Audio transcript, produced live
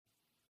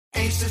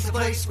Ace is the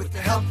place with the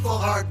helpful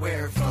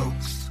hardware,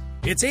 folks.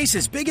 It's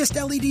Ace's biggest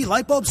LED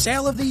light bulb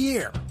sale of the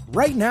year.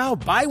 Right now,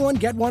 buy one,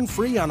 get one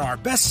free on our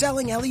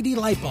best-selling LED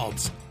light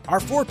bulbs. Our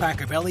 4-pack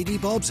of LED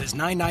bulbs is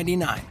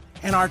 $9.99,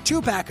 and our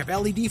 2-pack of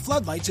LED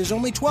floodlights is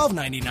only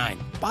 $12.99.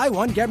 Buy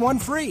one, get one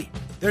free.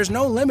 There's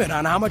no limit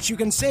on how much you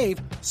can save,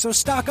 so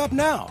stock up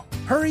now.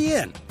 Hurry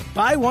in.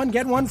 Buy one,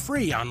 get one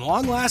free on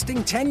long-lasting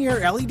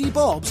 10-year LED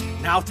bulbs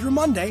now through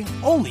Monday,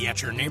 only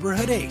at your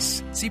neighborhood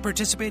Ace. See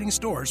participating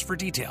stores for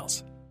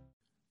details.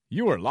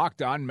 You are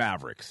Locked On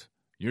Mavericks,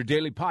 your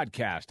daily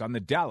podcast on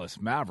the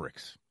Dallas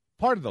Mavericks,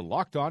 part of the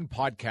Locked On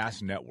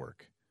Podcast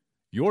Network,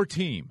 your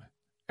team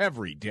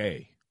every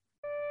day.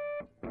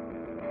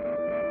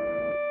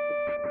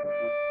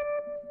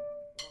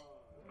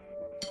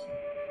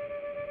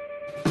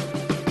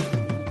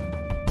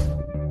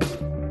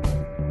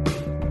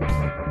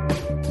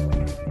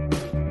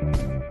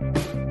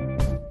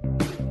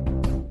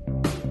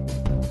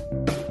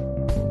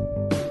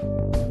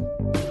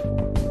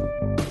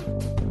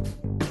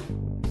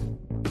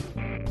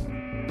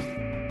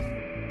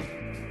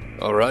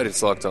 All right,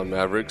 it's Locked On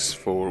Mavericks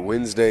for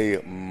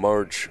Wednesday,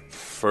 March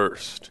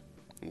 1st.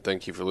 And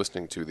thank you for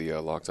listening to the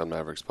Locked On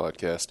Mavericks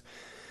podcast.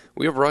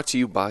 We are brought to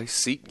you by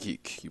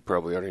SeatGeek. You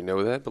probably already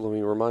know that, but let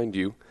me remind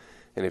you.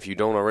 And if you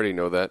don't already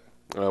know that,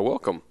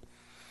 welcome.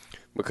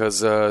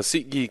 Because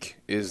SeatGeek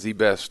is the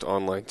best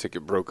online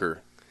ticket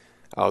broker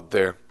out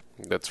there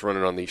that's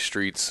running on these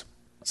streets.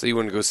 So you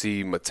want to go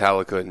see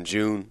Metallica in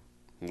June,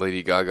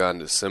 Lady Gaga in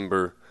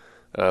December,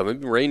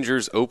 maybe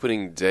Rangers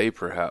opening day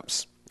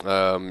perhaps. You're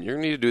going to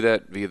need to do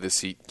that via the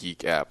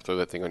SeatGeek app. Throw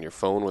that thing on your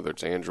phone, whether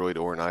it's Android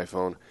or an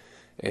iPhone,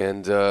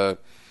 and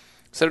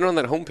set it on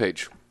that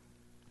homepage.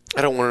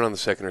 I don't want it on the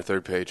second or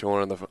third page. I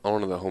want it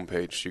on the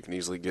homepage so you can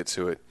easily get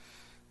to it.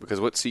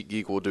 Because what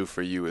SeatGeek will do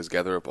for you is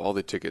gather up all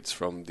the tickets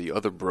from the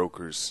other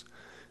brokers,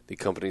 the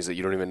companies that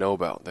you don't even know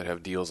about that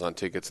have deals on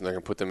tickets, and they're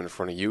going to put them in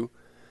front of you.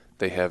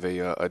 They have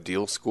a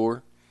deal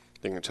score.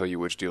 They're going to tell you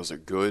which deals are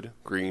good.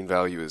 Green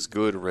value is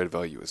good. Red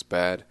value is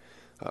bad.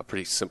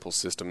 Pretty simple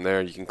system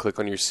there. You can click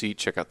on your seat,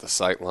 check out the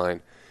sight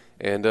line,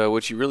 and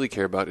what you really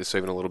care about is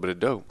saving a little bit of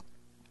dough.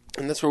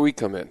 And that's where we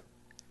come in.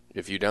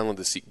 If you download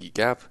the SeatGeek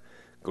app,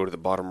 go to the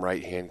bottom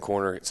right-hand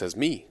corner. It says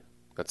Me.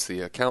 That's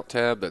the account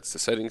tab. That's the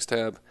settings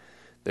tab.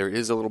 There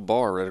is a little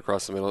bar right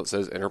across the middle that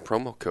says Enter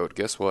Promo Code.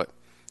 Guess what?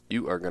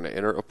 You are going to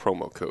enter a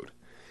promo code.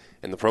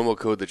 And the promo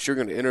code that you're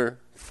going to enter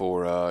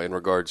for in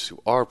regards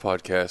to our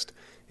podcast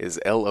is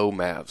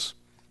LOMAVS,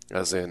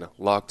 as in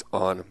Locked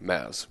On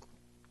Mavs.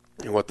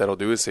 And what that'll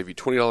do is save you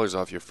 $20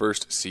 off your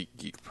first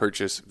SeatGeek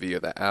purchase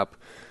via the app.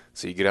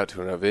 So you get out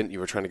to an event you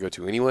were trying to go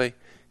to anyway,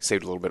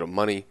 saved a little bit of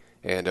money,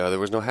 and there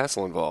was no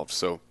hassle involved.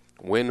 So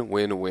win,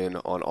 win, win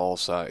on all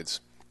sides.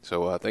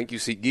 So thank you,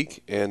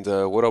 SeatGeek. And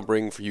what I'll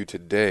bring for you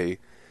today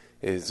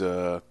is,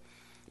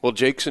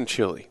 Jake's in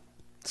Chile.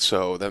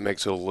 So that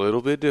makes it a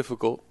little bit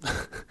difficult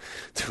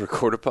to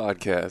record a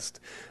podcast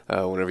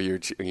whenever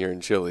you're in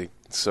Chile.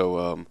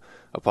 So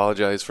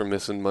apologize for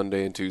missing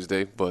Monday and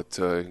Tuesday, but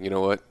you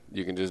know what?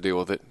 You can just deal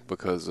with it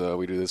because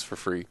we do this for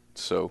free.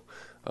 So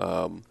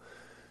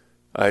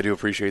I do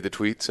appreciate the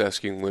tweets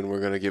asking when we're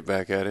going to get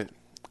back at it,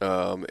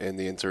 and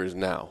the answer is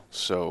now.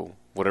 So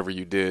whatever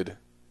you did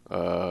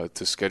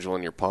to schedule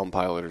on your Palm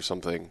Pilot or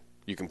something,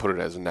 you can put it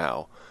as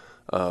now.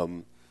 But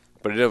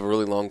I did have a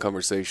really long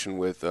conversation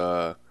with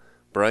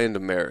Brian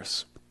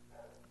Damaris,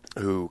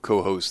 who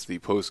co-hosts the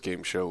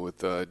post-game show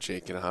with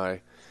Jake and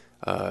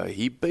I.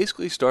 He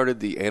basically started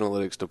the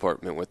analytics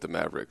department with the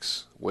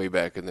Mavericks way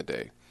back in the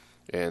day.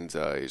 And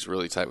he's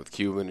really tight with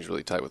Cuban. He's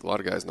really tight with a lot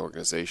of guys in the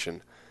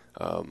organization.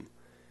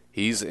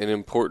 He's an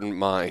important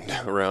mind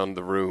around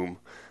the room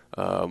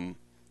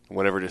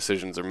whenever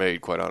decisions are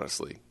made, quite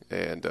honestly.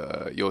 And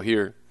you'll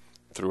hear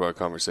through our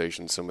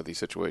conversation some of these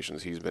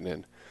situations he's been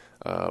in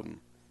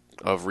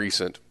of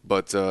recent.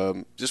 But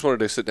just wanted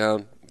to sit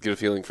down, get a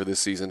feeling for this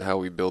season, how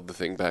we build the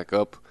thing back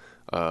up,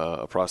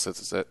 a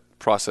process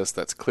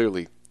that's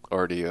clearly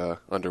already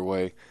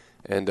underway,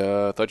 and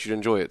thought you'd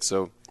enjoy it.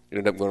 So it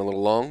ended up going a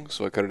little long,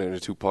 so I cut it into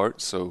 2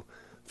 parts. So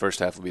first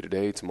half will be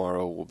today.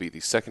 Tomorrow will be the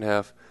second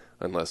half,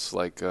 unless,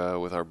 like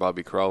with our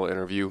Bobby Karalla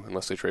interview,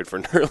 unless they trade for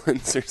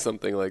Nerlens or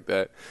something like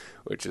that,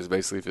 which is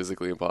basically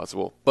physically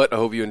impossible. But I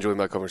hope you enjoyed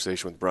my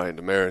conversation with Brian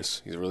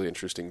Damaris. He's a really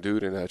interesting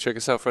dude, and check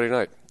us out Friday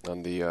night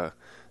on the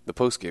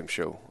post-game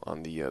show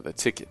on the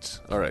tickets.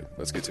 All right,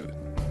 let's get to it.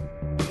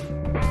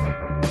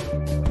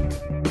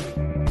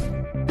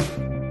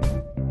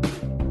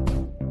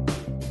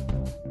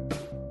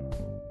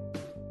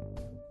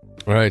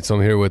 All right, so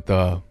I'm here with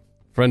a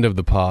friend of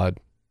the pod,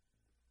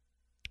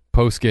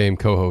 post-game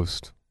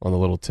co-host on the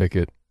Little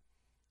Ticket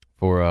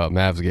for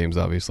Mavs games,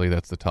 obviously.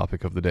 That's the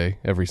topic of the day,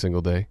 every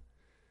single day.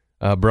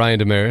 Brian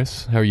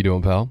Damaris, how are you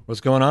doing, pal? What's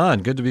going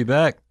on? Good to be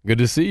back. Good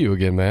to see you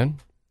again, man.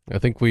 I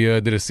think we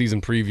did a season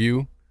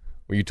preview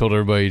where you told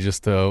everybody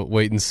just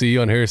wait and see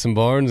on Harrison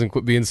Barnes and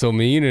quit being so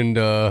mean, and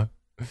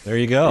there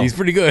you go. He's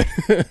pretty good.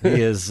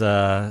 He is,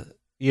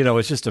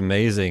 it's just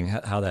amazing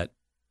how that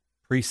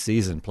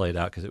preseason played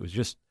out, because it was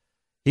just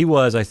He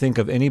was, I think,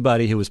 of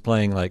anybody who was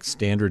playing like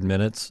standard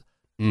minutes.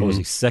 What was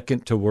he,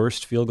 second to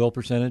worst field goal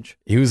percentage?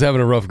 He was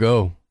having a rough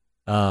go.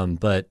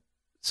 But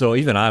so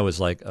even I was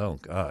like, oh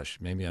gosh,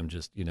 maybe I'm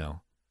just,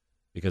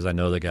 because I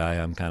know the guy,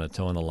 I'm kind of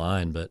towing the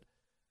line. But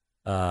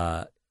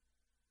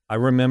I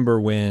remember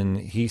when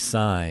he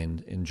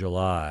signed in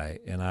July,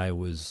 and I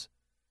was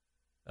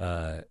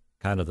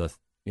kind of the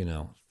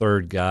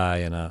third guy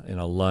in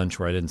a lunch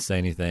where I didn't say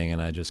anything,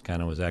 and I just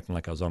kind of was acting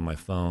like I was on my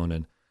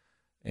phone,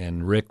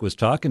 and Rick was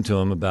talking to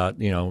him about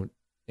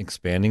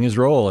expanding his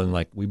role, and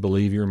like, we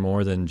believe you're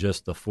more than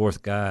just the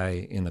fourth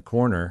guy in the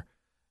corner.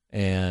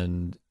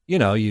 And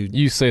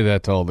you say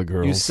that to all the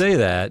girls. You say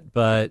that,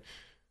 but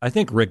I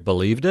think Rick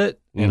believed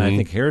it, and I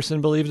think Harrison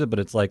believed it. But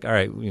it's like, all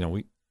right,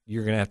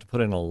 you're going to have to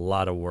put in a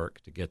lot of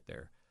work to get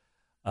there.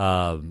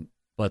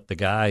 But the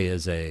guy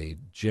is a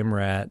gym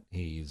rat.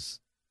 He's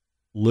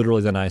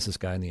literally the nicest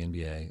guy in the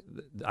NBA.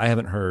 I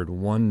haven't heard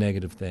one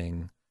negative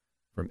thing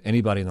from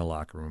anybody in the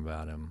locker room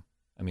about him.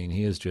 I mean,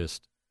 he has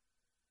just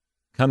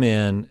come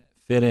in,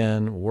 fit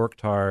in,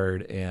 worked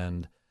hard,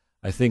 and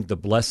I think the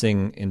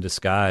blessing in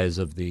disguise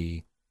of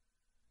the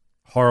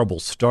horrible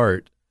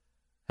start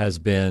has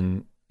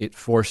been it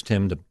forced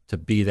him to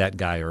be that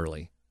guy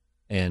early,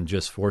 and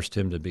just forced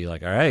him to be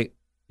like, all right,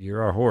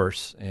 you're our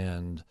horse.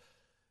 And,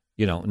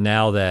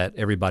 now that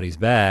everybody's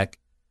back,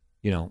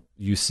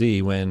 you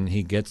see when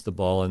he gets the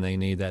ball and they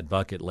need that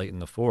bucket late in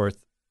the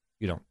fourth,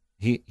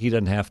 he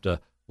doesn't have to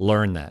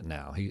learn that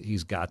now.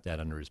 He's got that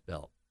under his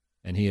belt,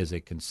 and he is a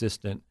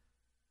consistent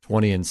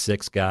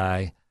 20-6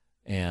 guy.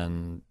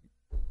 And,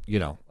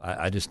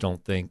 I just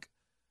don't think,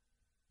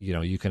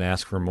 you can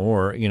ask for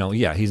more.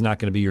 He's not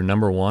going to be your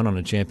number one on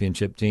a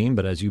championship team,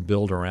 but as you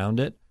build around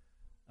it,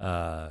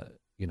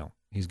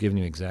 he's giving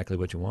you exactly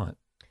what you want.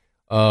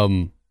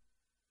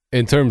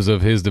 In terms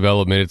of his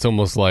development, it's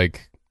almost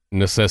like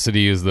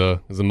necessity is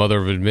the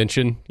mother of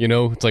invention.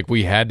 It's like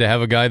we had to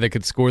have a guy that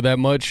could score that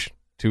much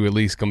to at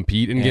least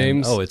compete in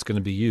games. Oh, it's going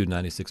to be you,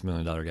 $96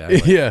 million guy.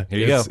 Like, yeah, here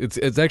you go.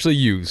 It's actually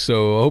you.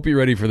 So I hope you're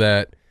ready for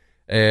that.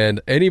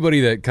 And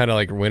anybody that kind of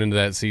like went into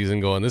that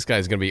season going, this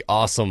guy's going to be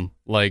awesome.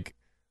 Like,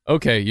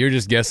 okay, you're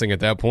just guessing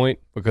at that point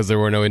because there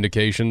were no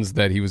indications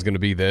that he was going to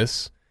be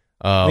this.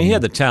 He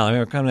had the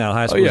talent. Coming out of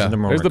high school, yeah, was the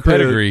number one there's the recruit.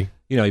 pedigree.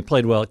 He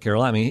played well at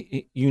Carolina. I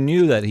mean, you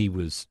knew that he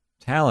was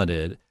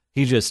talented.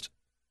 They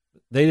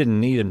didn't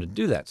need him to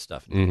do that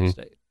stuff in Golden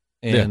State.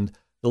 And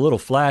the little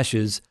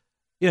flashes,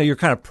 you're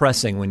kind of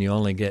pressing when you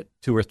only get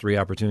 2 or 3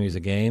 opportunities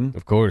a game.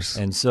 Of course.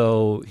 And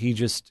so he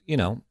just,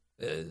 I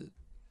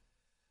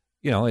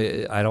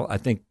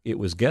think it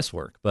was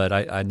guesswork, but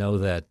I know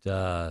that,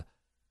 the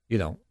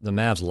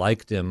Mavs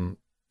liked him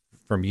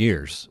from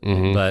years,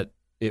 but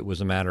it was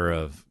a matter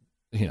of,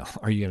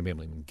 are you going to be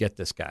able to even get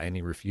this guy? And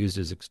he refused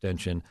his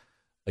extension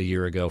a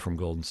year ago from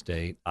Golden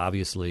State.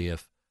 Obviously,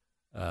 if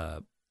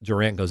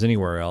Durant goes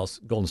anywhere else,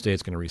 Golden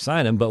State's going to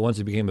re-sign him, but once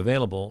he became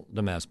available,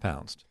 the Mavs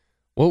pounced.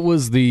 What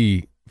was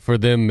for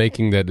them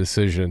making that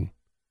decision?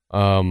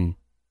 There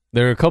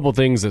are a couple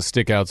things that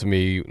stick out to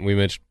me. We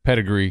mentioned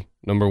pedigree,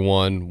 number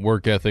one,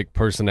 work ethic,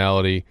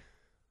 personality.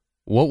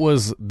 What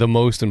was the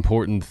most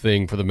important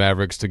thing for the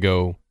Mavericks to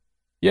go,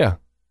 yeah,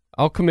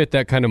 I'll commit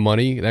that kind of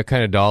money, that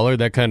kind of dollar,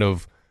 that kind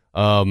of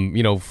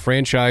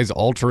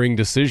franchise-altering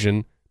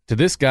decision to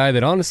this guy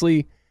that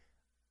honestly,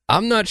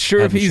 I'm not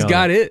sure if he's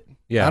got it.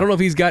 Yeah. I don't know if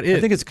he's got it. I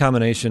think it's a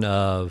combination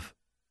of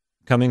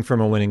coming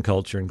from a winning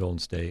culture in Golden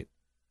State,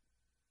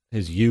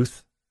 his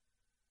youth,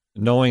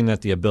 knowing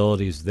that the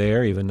ability is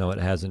there, even though it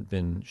hasn't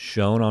been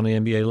shown on the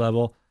NBA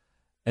level.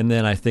 And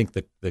then I think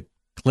the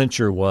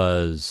clincher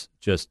was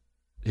just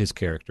his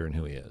character and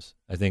who he is.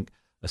 I think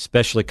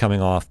especially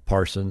coming off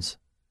Parsons,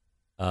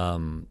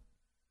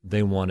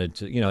 they wanted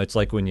to, it's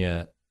like when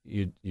you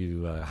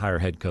hire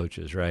head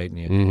coaches, right?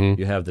 And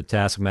you have the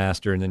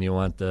taskmaster, and then you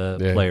want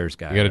the players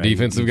guy. You got a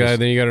defensive guy,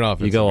 then you got an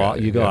offensive guy.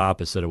 You go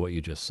opposite of what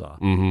you just saw.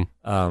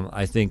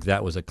 I think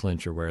that was a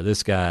clincher where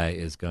this guy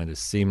is going to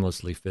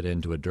seamlessly fit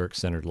into a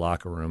Dirk-centered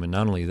locker room, and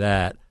not only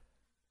that,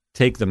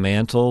 take the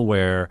mantle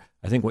where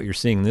I think what you're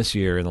seeing this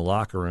year in the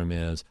locker room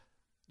is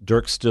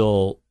Dirk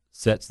still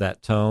sets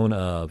that tone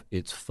of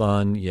it's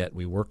fun, yet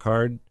we work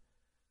hard,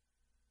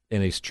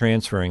 and he's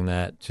transferring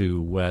that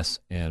to Wes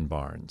and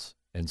Barnes.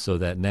 And so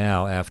that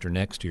now, after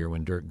next year,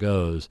 when Dirk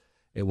goes,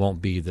 it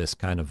won't be this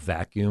kind of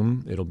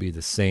vacuum. It'll be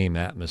the same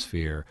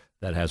atmosphere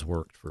that has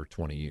worked for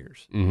 20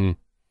 years.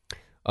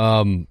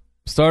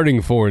 Starting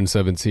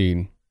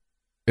 4-17,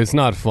 it's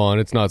not fun.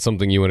 It's not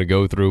something you want to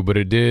go through, but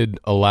it did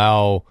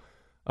allow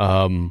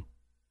a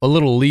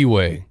little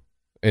leeway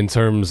in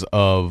terms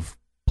of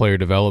player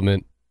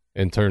development,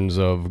 in terms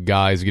of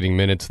guys getting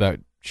minutes that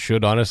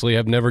should honestly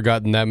have never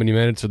gotten that many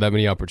minutes or that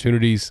many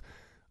opportunities.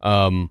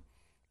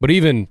 But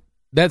even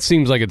that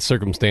seems like it's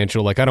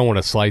circumstantial. Like, I don't want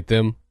to slight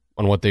them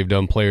on what they've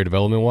done player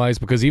development-wise,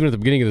 because even at the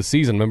beginning of the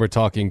season, I remember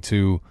talking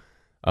to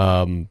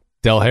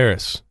Del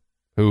Harris,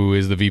 who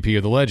is the VP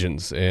of the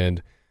Legends,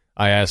 and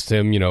I asked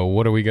him,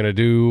 what are we going to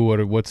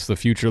do? What's the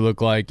future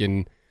look like?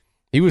 And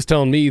he was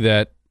telling me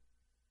that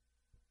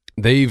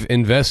they've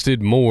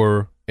invested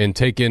more and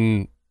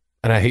taken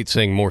and I hate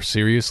saying more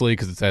seriously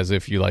because it's as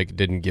if you like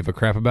didn't give a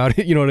crap about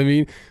it, you know what I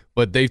mean?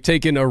 But they've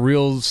taken a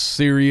real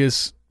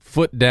serious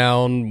foot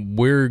down.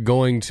 We're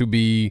going to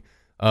be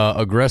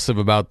aggressive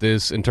about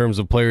this in terms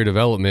of player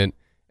development.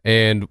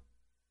 And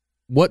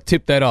what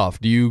tipped that off?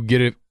 Do you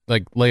get it,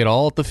 like lay it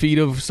all at the feet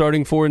of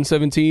starting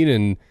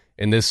 4-17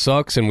 and this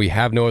sucks and we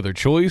have no other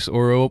choice?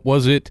 Or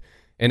was it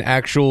an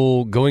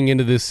actual going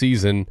into this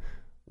season,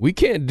 we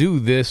can't do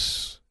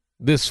this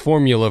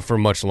formula for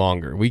much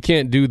longer. We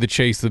can't do the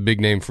chase the big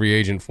name free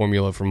agent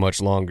formula for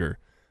much longer.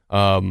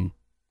 So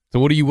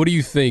what do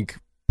you think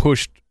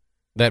pushed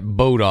that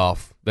boat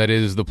off? That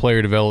is the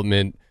player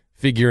development,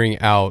 figuring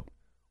out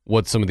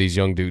what some of these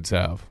young dudes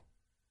have.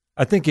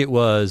 I think it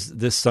was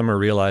this summer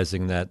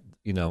realizing that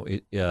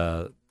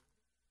the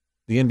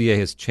NBA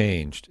has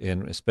changed,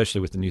 and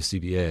especially with the new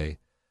CBA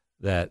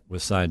that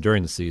was signed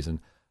during the season,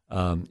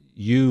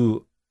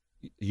 you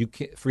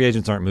can't, free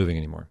agents aren't moving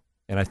anymore,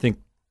 and I think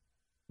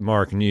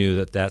Mark knew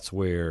that that's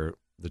where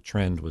the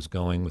trend was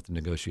going with the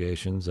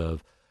negotiations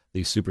of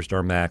these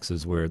superstar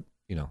maxes where,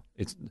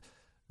 it's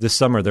this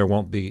summer there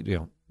won't be,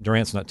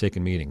 Durant's not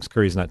taking meetings,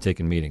 Curry's not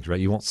taking meetings, right?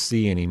 You won't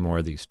see any more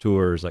of these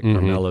tours like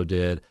Carmelo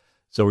did.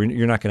 So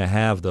you're not going to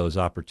have those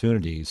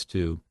opportunities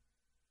to,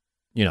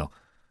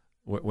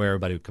 where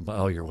everybody would come,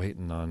 oh, you're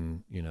waiting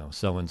on,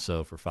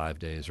 so-and-so for 5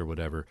 days or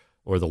whatever,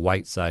 or the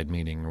Whiteside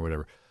meeting or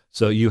whatever.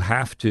 So you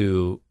have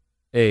to,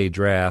 A,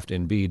 draft,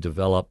 and B,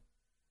 develop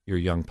your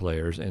young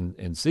players,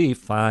 and C,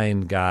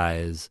 find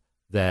guys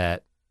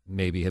that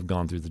maybe have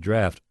gone through the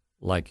draft,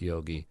 like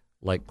Yogi,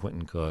 like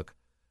Quentin Cook,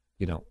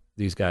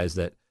 these guys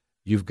that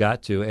you've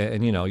got to,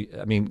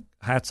 and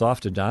hats off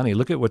to Donnie.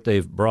 Look at what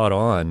they've brought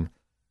on,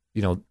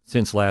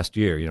 since last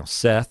year.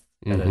 Seth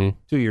had a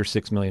 2-year,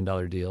 $6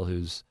 million deal.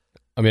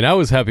 I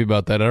was happy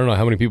about that. I don't know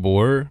how many people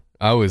were.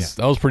 I was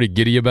pretty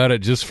giddy about it,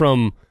 just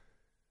from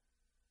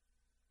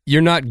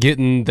you're not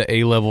getting the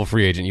A-level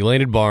free agent. You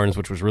landed Barnes,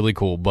 which was really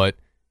cool, but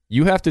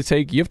you have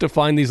to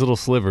find these little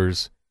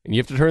slivers, and you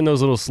have to turn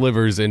those little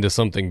slivers into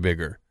something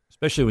bigger.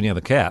 Especially when you have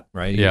a cap,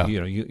 right? Yeah.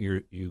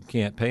 You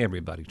can't pay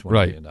everybody $20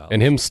 million.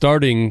 And him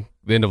starting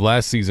the end of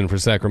last season for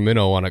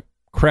Sacramento on a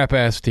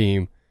crap-ass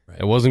team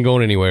that wasn't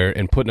going anywhere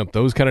and putting up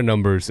those kind of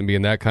numbers and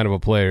being that kind of a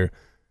player,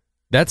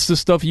 that's the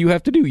stuff you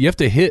have to do. You have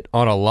to hit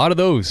on a lot of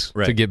those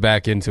to get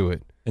back into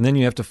it. And then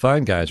you have to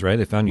find guys, right?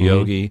 They found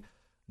Yogi,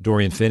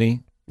 Dorian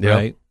Finney,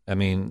 right?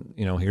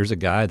 Here's a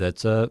guy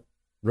that's a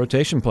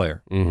rotation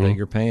player that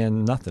you're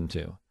paying nothing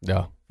to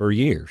for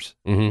years.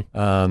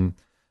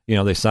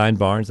 They signed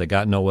Barnes. They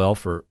got Noel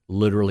for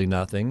literally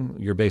nothing.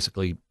 You're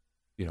basically,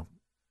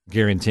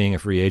 guaranteeing a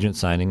free agent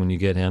signing when you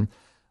get him.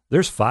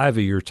 There's 5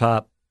 of your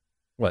top,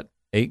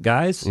 8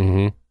 guys?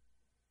 Think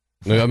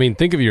of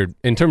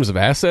in terms of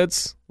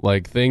assets,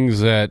 like things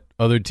that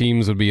other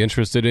teams would be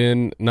interested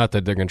in. Not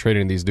that they're going to trade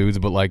in these dudes,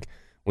 but like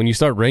when you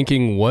start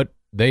ranking what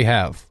they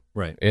have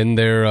in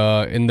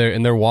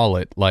their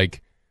wallet,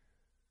 like,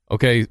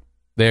 okay,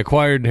 they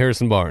acquired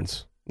Harrison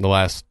Barnes in the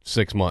last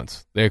 6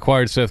 months. They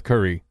acquired Seth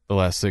Curry the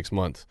last 6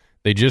 months.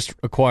 They just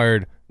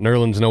acquired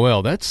Nerlens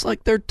Noel. That's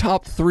like their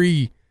top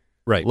 3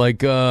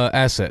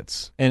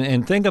 assets.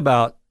 And think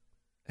about,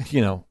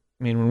 when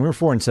we were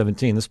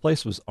 4-17, this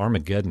place was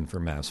Armageddon for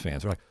Mavs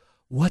fans. We're like,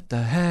 what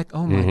the heck?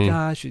 Oh my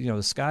gosh,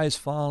 the sky's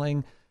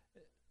falling.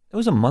 It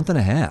was a month and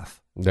a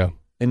half. Yeah.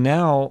 And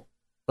now,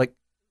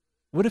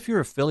 what if you're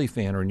a Philly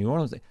fan or New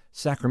Orleans,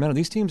 Sacramento?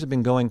 These teams have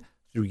been going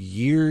through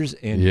years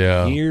and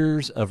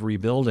years of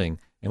rebuilding,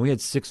 and we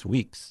had 6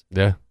 weeks.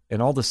 Yeah.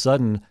 And all of a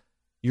sudden,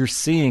 you're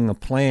seeing a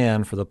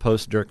plan for the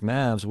post-Dirk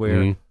Mavs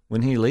where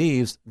when he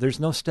leaves, there's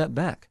no step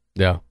back.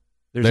 Yeah.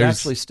 There's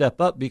actually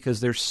step up because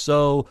they're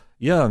so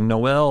young.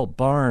 Noel,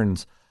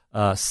 Barnes,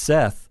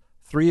 Seth,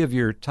 3 of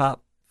your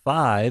top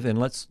 5, and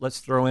let's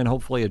throw in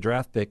hopefully a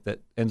draft pick that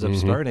ends up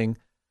starting,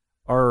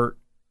 are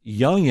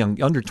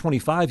young, under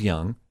 25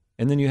 young.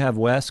 And then you have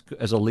Wes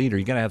as a leader.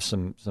 You got to have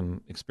some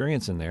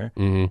experience in there.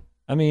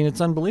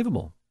 It's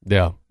unbelievable.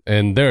 Yeah,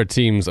 and there are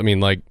teams,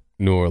 like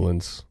New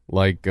Orleans,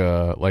 like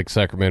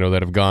Sacramento,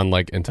 that have gone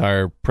like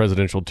entire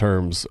presidential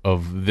terms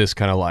of this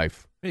kind of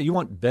life. You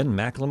want Ben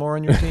McLemore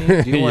on your team?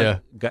 Do you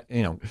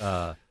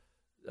want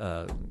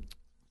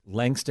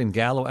Langston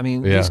Gallo?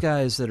 These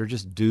guys that are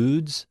just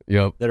dudes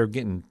that are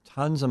getting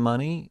tons of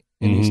money,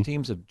 and these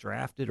teams have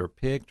drafted or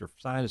picked or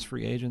signed as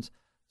free agents.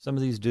 Some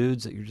of these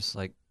dudes that you're just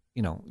like,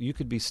 you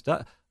could be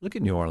stuck. Look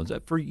at New Orleans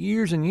for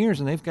years and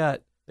years, and they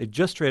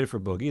just traded for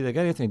Boogie. They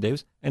got Anthony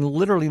Davis and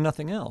literally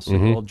nothing else.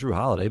 Well, Drew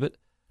Holiday, but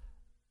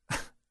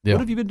what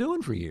have you been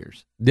doing for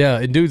years? Yeah,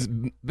 and dudes.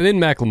 Ben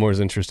McLemore is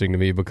interesting to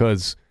me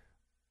because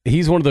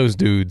he's one of those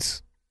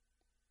dudes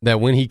that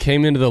when he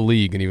came into the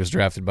league and he was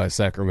drafted by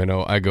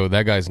Sacramento, I go,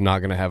 that guy's not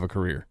going to have a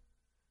career.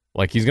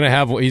 Like he's going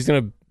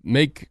to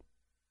make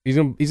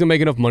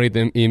enough money at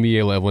the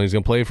NBA level, and he's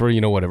going to play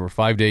for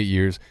 5 to 8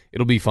 years.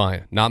 It'll be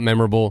fine. Not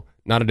memorable,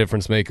 not a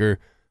difference maker,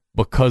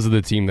 because of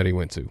the team that he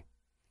went to.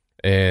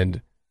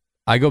 And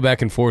I go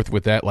back and forth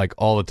with that like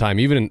all the time,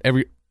 even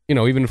in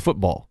even in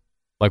football.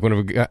 Like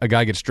when a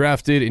guy gets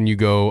drafted and you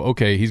go,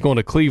 okay, he's going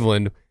to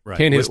Cleveland. Right.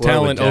 Can his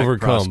talent Dak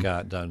overcome?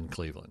 Prescott done in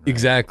Cleveland. Right?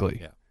 Exactly.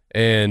 Yeah.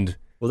 And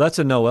well, that's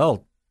a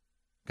Noel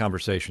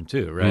conversation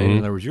too, right? Mhm. In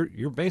other words,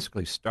 you're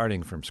basically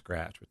starting from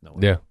scratch with Noel.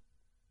 yeah,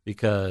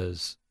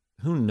 Because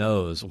who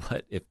knows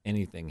what, if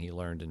anything, he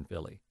learned in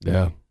Philly,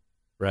 yeah,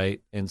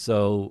 right? And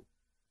so,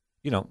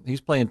 he's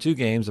playing 2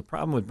 games. The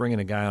problem with bringing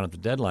a guy on at the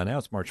deadline, now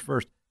it's March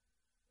 1st,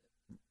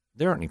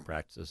 there aren't any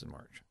practices in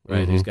March,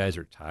 right? Mhm. These guys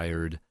are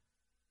tired.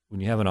 When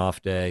you have an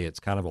off day,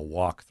 it's kind of a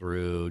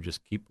walkthrough.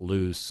 Just keep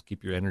loose,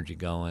 keep your energy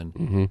going,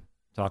 hmm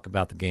talk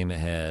about the game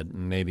ahead,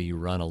 and maybe you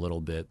run a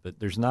little bit. But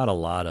there's not a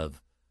lot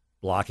of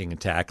blocking and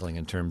tackling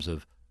in terms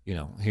of,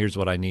 here's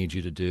what I need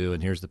you to do,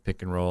 and here's the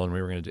pick and roll, and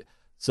we were going to do.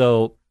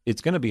 So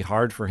it's going to be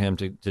hard for him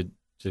to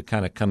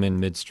kind of come in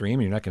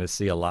midstream. You're not going to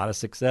see a lot of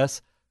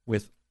success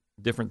with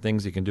different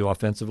things he can do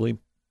offensively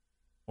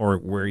or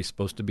where he's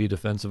supposed to be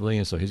defensively,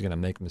 and so he's going to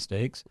make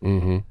mistakes.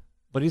 hmm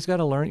But he's got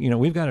to learn.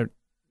 We've got to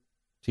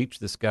teach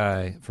this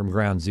guy from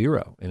ground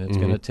zero, and it's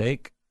going to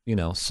take,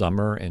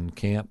 summer and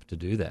camp to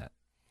do that.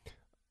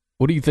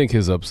 What do you think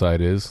his upside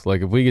is?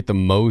 Like, if we get the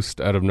most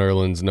out of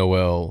Nerlens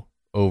Noel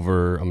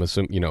over, I'm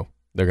assuming,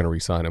 they're going to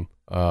re-sign him.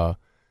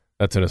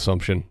 That's an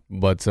assumption,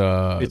 but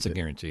It's a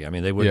guarantee. I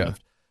mean, they wouldn't.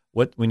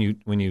 Yeah. When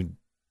you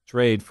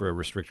trade for a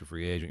restricted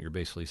free agent, you're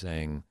basically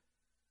saying,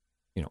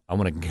 I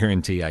want to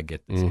guarantee I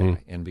get this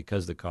guy, and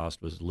because the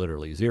cost was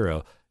literally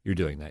zero, you're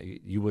doing that.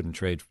 You wouldn't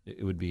trade.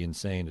 It would be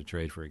insane to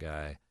trade for a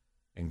guy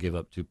and give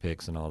up 2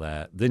 picks and all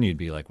that. Then you'd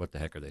be like, what the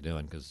heck are they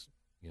doing? Because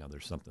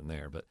there's something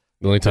there. But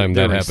the only time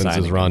they're that happens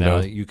re-signing is him. Rondo.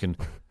 Now, you can,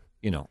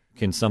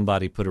 can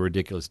somebody put a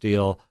ridiculous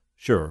deal?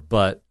 Sure,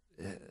 but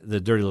the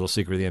dirty little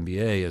secret of the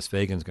NBA is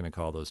Fagan's going to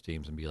call those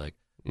teams and be like,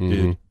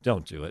 dude,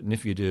 don't do it. And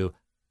if you do,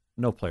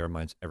 no player of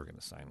mine's ever going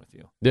to sign with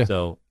you. Yeah.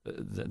 So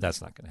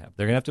that's not going to happen.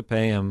 They're going to have to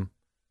pay him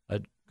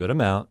a good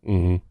amount,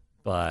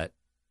 but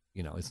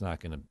it's not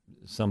going to.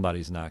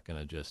 Somebody's not going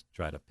to just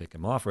try to pick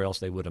him off, or else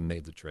they would have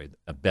made the trade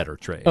a better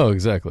trade. Oh,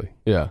 exactly.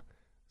 Yeah.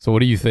 So, what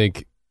do you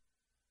think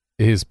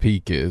his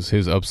peak is?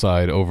 His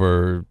upside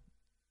over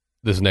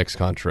this next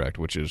contract,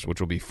 which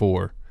will be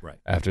 4 right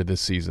after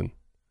this season.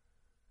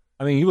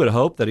 I mean, you would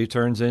hope that he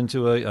turns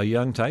into a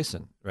young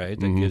Tyson, right?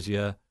 That gives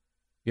you,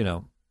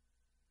 11-9,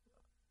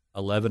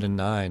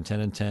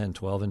 10-10,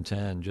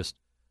 12-10, just,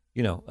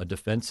 a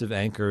defensive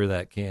anchor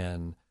that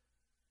can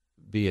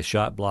be a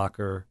shot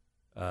blocker,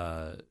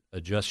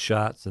 adjust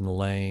shots in the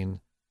lane,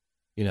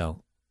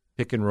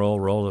 pick and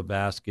roll the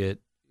basket.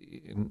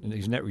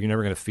 You're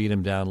never going to feed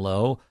him down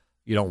low.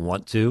 You don't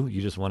want to.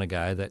 You just want a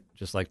guy that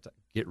just like to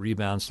get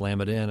rebounds,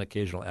 slam it in,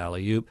 occasional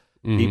alley-oop,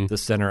 keep the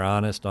center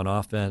honest on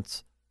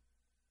offense.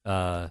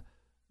 If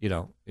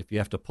you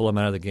have to pull him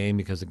out of the game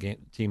because the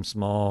team's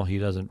small, he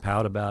doesn't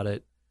pout about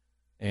it.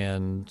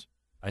 And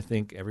I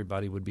think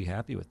everybody would be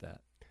happy with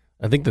that.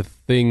 I think the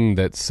thing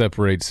that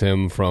separates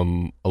him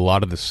from a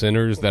lot of the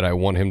centers that I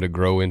want him to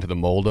grow into the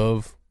mold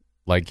of,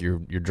 like your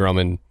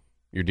Drummond,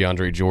 your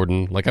DeAndre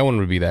Jordan, like I want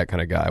him to be that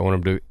kind of guy. I want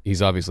him to.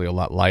 He's obviously a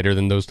lot lighter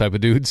than those type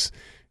of dudes.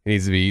 He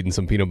needs to be eating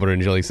some peanut butter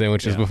and jelly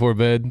sandwiches before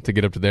bed to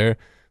get up to there.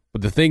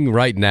 But the thing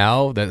right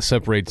now that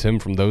separates him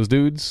from those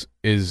dudes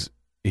is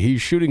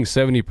he's shooting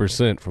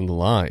 70% from the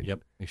line.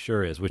 Yep, he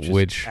sure is, which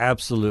is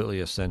absolutely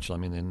essential. I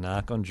mean, they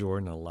knock on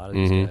Jordan, a lot of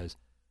these guys.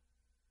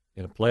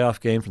 In a playoff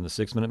game from the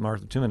 6-minute mark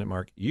to the 2-minute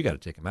mark, you got to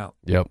take him out.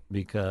 Yep.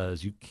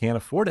 Because you can't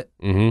afford it.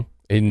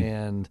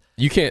 And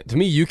you can't, to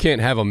me, you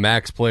can't have a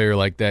max player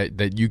like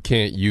that you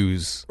can't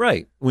use.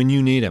 Right, when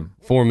you need him.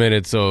 4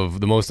 minutes of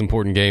the most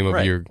important game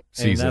of your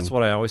season. And that's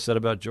what I always said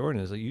about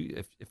Jordan is that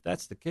if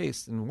that's the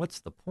case, then what's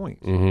the point?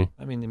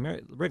 I mean,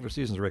 the regular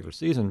season is a regular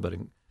season, but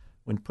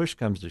when push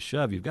comes to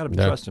shove, you've got to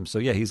trust him. So,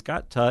 yeah, he's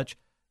got touch.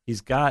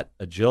 He's got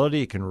agility.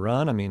 He can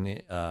run. I mean,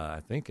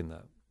 I think I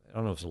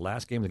don't know if it was the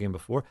last game or the game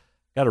before,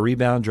 got a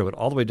rebound, drove it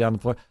all the way down the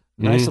floor.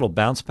 Nice little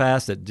bounce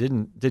pass that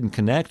didn't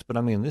connect. But,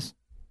 I mean,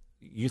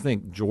 you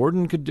think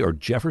Jordan could do, or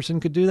Jefferson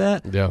could do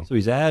that? Yeah. So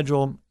he's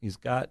agile. He's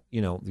got,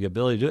 the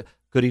ability to do it.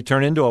 Could he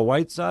turn into a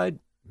Whiteside?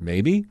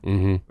 Maybe.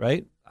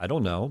 Right? I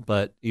don't know.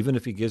 But even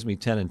if he gives me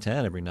 10 and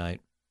 10 every night,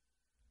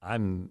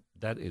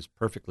 that is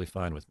perfectly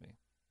fine with me.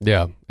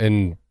 Yeah.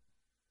 And,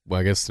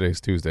 well, I guess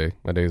today's Tuesday.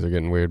 My days are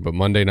getting weird. But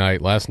Monday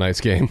night, last night's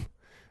game,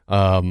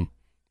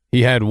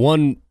 he had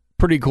one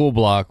pretty cool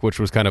block, which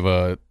was kind of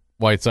a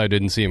Whiteside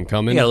didn't see him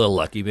coming. He got a little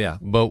lucky, yeah.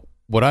 But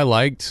what I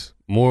liked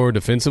more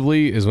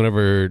defensively is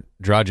whenever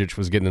Dragic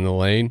was getting in the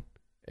lane,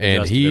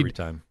 and every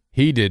time.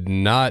 He did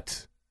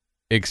not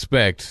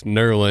expect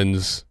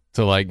Nerlens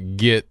to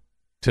get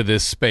to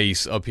this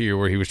space up here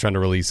where he was trying to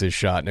release his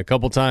shot. And a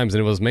couple times, and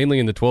it was mainly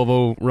in the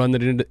 12-0 run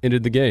that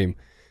ended the game,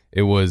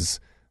 it was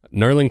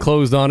Nerlens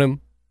closed on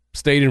him,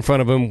 stayed in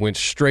front of him, went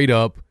straight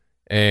up,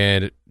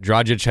 and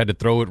Dragic had to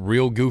throw it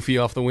real goofy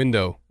off the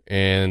window,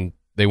 and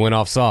they went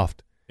off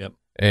soft. Yep.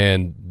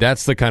 And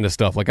that's the kind of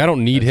stuff. I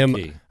don't need him.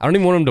 Key. I don't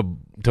even want him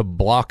to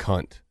block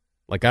hunt.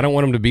 I don't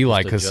want him to be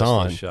like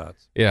Hassan.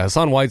 Yeah,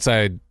 Hassan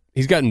Whiteside,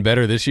 he's gotten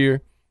better this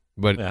year.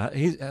 But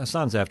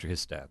Hassan's after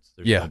his stats.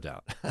 There's no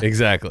doubt.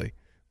 Exactly.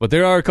 But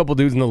there are a couple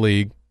dudes in the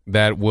league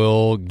that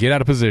will get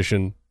out of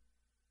position,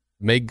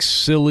 make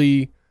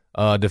silly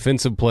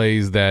defensive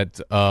plays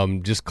that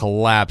just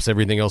collapse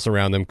everything else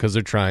around them because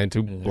they're trying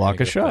to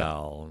block a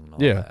shot.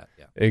 Yeah,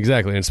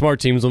 exactly. And smart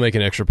teams will make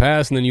an extra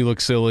pass, and then you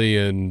look silly,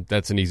 and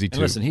that's an easy two.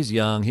 Listen, he's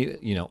young.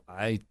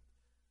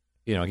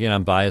 Again,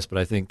 I'm biased, but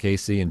I think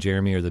Casey and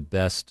Jeremy are the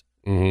best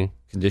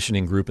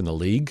conditioning group in the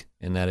league,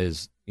 and that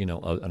is,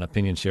 an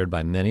opinion shared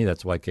by many.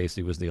 That's why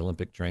Casey was the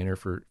Olympic trainer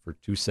for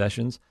 2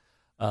 sessions.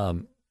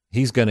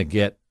 He's going to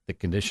get the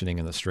conditioning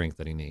and the strength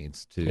that he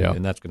needs to,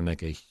 and that's going to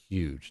make a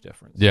huge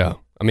difference. Yeah,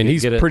 I mean,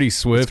 he's pretty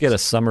swift. Let's get a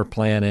summer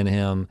plan in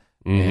him,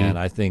 and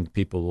I think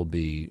people will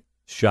be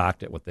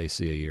shocked at what they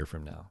see a year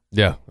from now.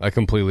 Yeah, I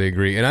completely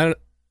agree, and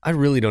I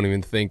really don't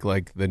even think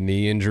like the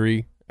knee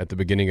injury at the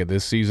beginning of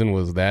this season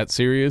was that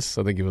serious.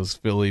 I think it was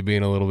Philly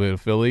being a little bit of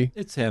Philly.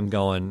 It's him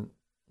going,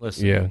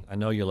 listen, I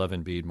know you love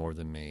Embiid more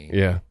than me.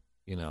 Yeah.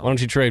 Why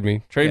don't you trade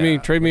me? Trade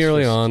me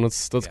early on.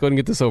 Let's go ahead and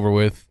get this over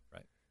with.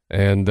 Right.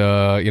 And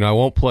I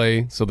won't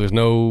play, so there's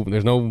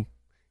no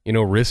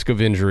risk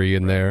of injury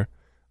in there.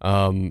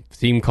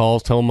 Team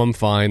calls, tell them I'm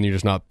fine, you're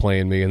just not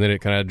playing me, and then it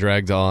kind of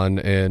dragged on,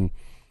 and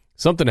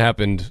something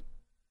happened,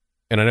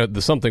 and I know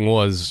the something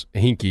was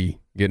Hinkie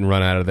getting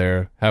run out of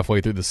there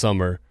halfway through the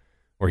summer,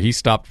 where he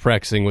stopped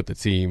practicing with the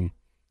team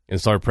and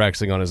started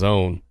practicing on his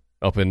own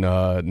up in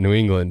New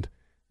England.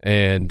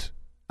 And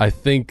I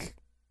think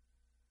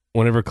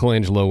whenever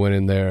Colangelo went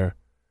in there,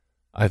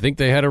 I think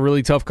they had a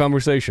really tough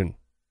conversation.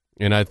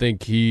 And I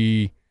think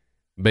he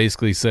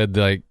basically said,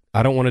 like,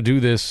 I don't want to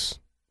do this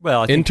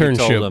Well, I think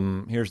internship. he told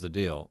him, here's the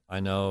deal. I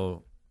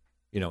know,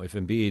 if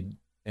Embiid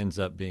ends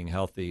up being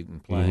healthy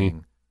and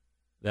playing,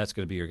 that's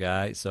going to be your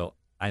guy. So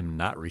I'm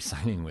not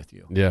re-signing with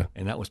you. Yeah.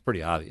 And that was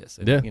pretty obvious.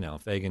 And, Yeah.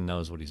 Fagan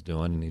knows what he's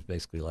doing, and he's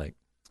basically like,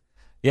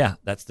 yeah,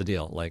 that's the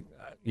deal. Like,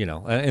 in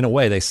a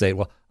way they say,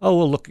 well,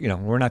 look,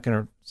 we're not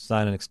going to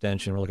sign an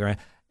extension. We're looking around.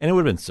 And it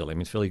would have been silly. I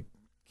mean, Philly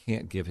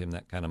can't give him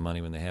that kind of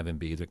money when they have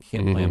Embiid. They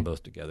can't play them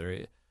both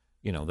together.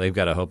 They've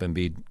got to hope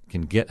Embiid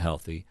can get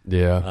healthy.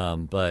 Yeah.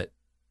 But,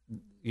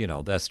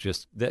 that's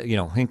just,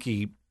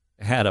 Hinkie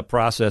had a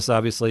process,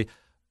 obviously,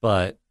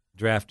 but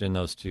drafting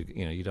those two,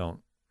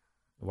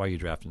 why are you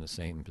drafting the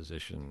same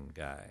position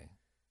guy?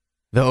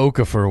 The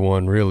Okafor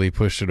one really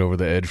pushed it over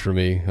the edge for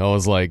me. I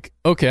was like,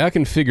 okay, I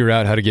can figure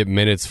out how to get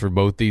minutes for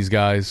both these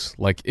guys.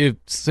 Like, if,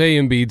 say,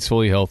 Embiid's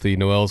fully healthy,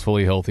 Noel's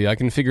fully healthy, I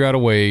can figure out a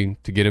way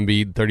to get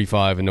Embiid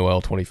 35 and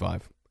Noel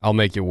 25. I'll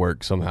make it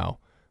work somehow.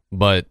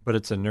 But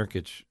it's a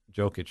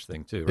Nurkic-Jokic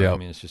thing, too, right? Yeah. I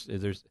mean, it's just,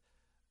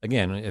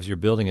 again, if you're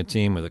building a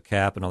team with a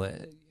cap and all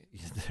that,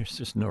 there's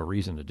just no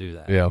reason to do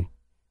that.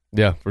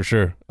 Yeah, for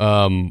sure.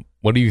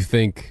 What do you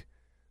think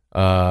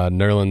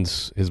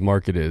Nerlens'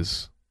 market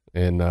is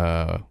in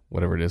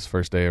whatever it is,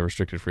 first day of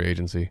restricted free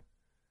agency?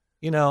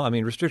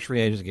 Restricted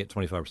free agents get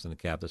 25% of the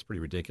cap. That's pretty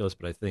ridiculous,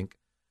 but I think,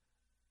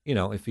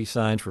 if he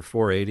signed for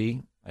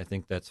 $480, I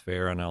think that's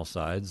fair on all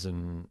sides,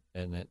 and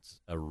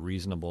it's a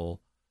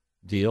reasonable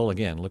deal.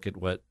 Again, look at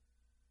what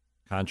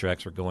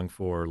contracts were going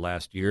for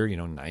last year,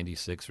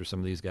 96 for some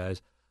of these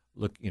guys.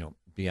 Look,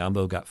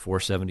 Biyombo got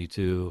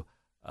 $472.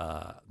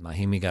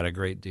 Mahimi got a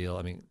great deal.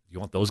 I mean, you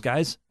want those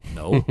guys?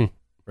 No,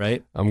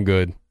 right? I'm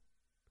good.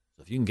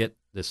 So if you can get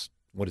this,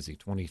 what is he,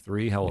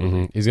 23? How old is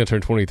he? He's going to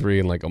turn 23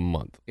 in like a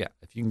month. Yeah,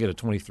 if you can get a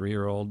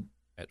 23-year-old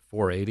at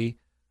 $480,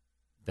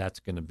 that's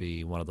going to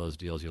be one of those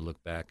deals you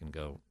look back and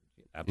go,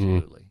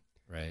 absolutely,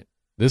 right?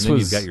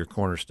 You've got your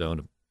cornerstone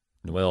of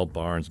Noel,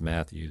 Barnes,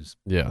 Matthews.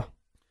 Yeah.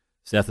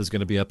 Seth is going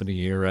to be up in a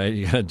year, right?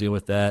 You got to deal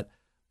with that.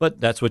 But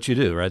that's what you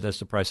do, right? That's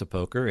the price of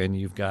poker. And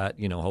you've got,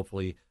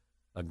 hopefully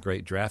a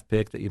great draft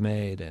pick that you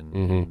made.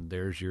 And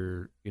there's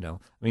your,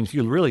 if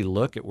you really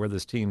look at where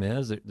this team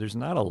is, there's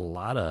not a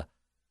lot of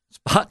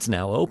spots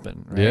now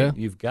open, right? Yeah.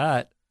 You've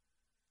got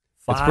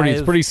 5.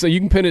 It's pretty, so you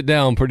can pin it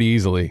down pretty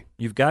easily.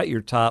 You've got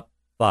your top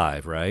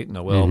 5, right?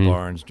 Noel,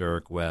 Barnes,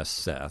 Dirk, West,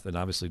 Seth. And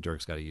obviously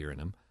Dirk's got a year in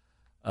him.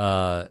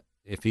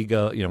 If he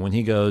when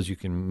he goes, you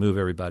can move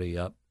everybody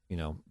up,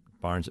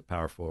 Barnes at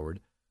power forward.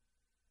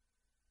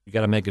 You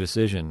got to make a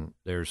decision.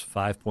 There's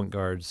 5 point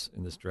guards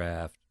in this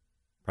draft,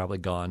 probably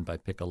gone by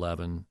pick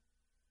 11.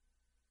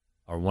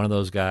 Are one of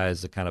those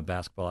guys the kind of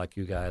basketball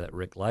IQ guy that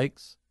Rick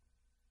likes?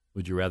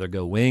 Would you rather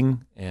go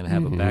wing and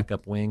have a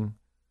backup wing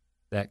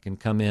that can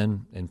come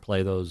in and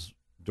play those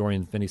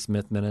Dorian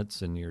Finney-Smith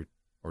minutes and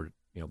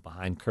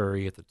behind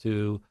Curry at the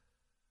 2?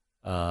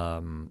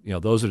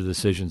 Those are the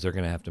decisions they're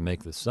going to have to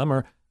make this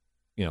summer,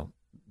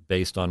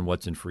 based on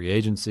what's in free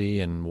agency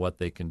and what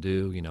they can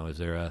do. Is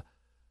there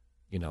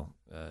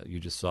you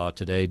just saw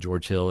today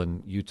George Hill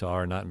and Utah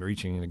are not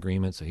reaching an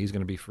agreement, so he's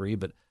going to be free.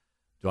 But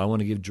do I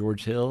want to give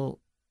George Hill,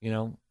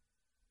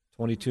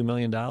 $22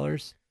 million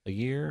a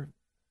year?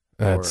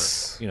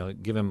 That's, or,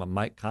 give him a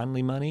Mike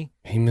Conley money?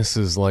 He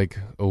misses like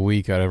a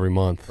week out every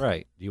month.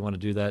 Right. Do you want to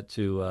do that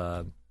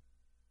to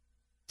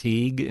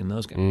Teague and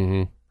those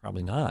guys?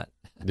 Probably not.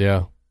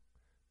 Yeah.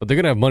 But they're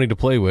going to have money to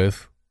play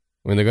with.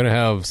 I mean, they're going to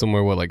have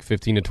somewhere, like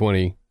 15 to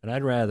 20. And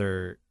I'd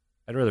rather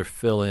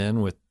fill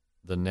in with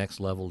the next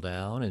level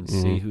down and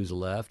see who's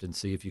left and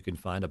see if you can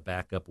find a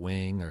backup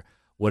wing or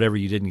whatever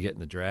you didn't get in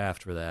the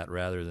draft for that,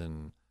 rather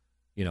than,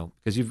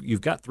 because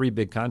you've got 3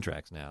 big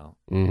contracts now,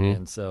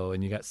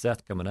 and you got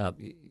Seth coming up.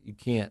 You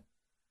can't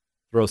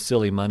throw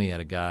silly money at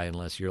a guy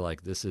unless you're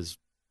like, this is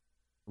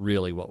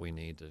really what we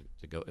need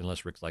to go.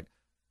 Unless Rick's like,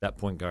 that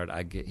point guard,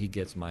 he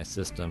gets my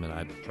system and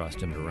I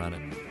trust him to run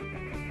it.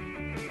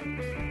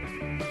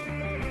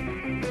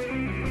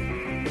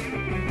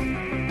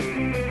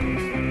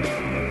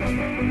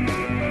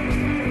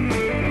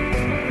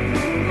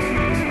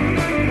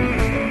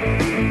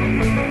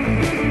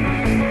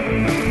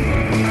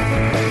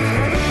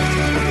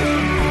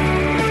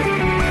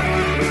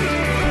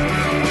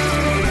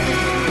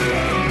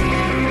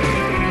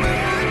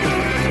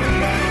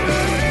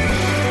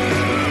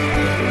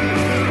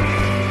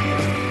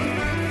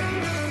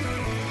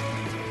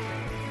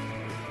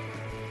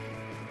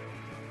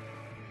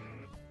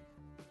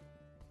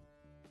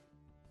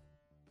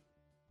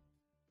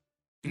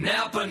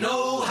 Napa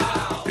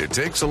know-how. It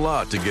takes a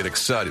lot to get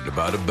excited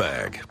about a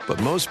bag, but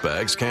most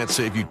bags can't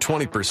save you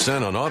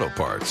 20% on auto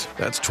parts.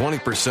 That's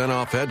 20%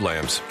 off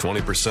headlamps,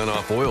 20%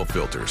 off oil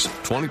filters,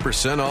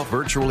 20% off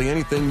virtually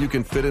anything you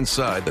can fit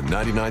inside the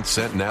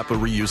 99-cent Napa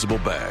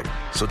reusable bag.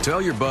 So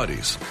tell your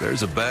buddies,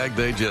 there's a bag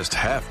they just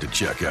have to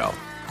check out.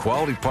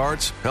 Quality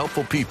parts,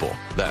 helpful people.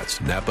 That's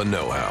Napa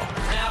know-how.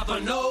 Napa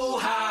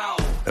know-how.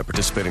 At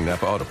participating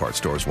Napa Auto Parts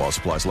stores while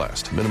supplies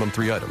last. Minimum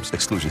 3 items.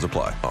 Exclusions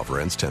apply.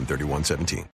 Offer ends 10/31/17.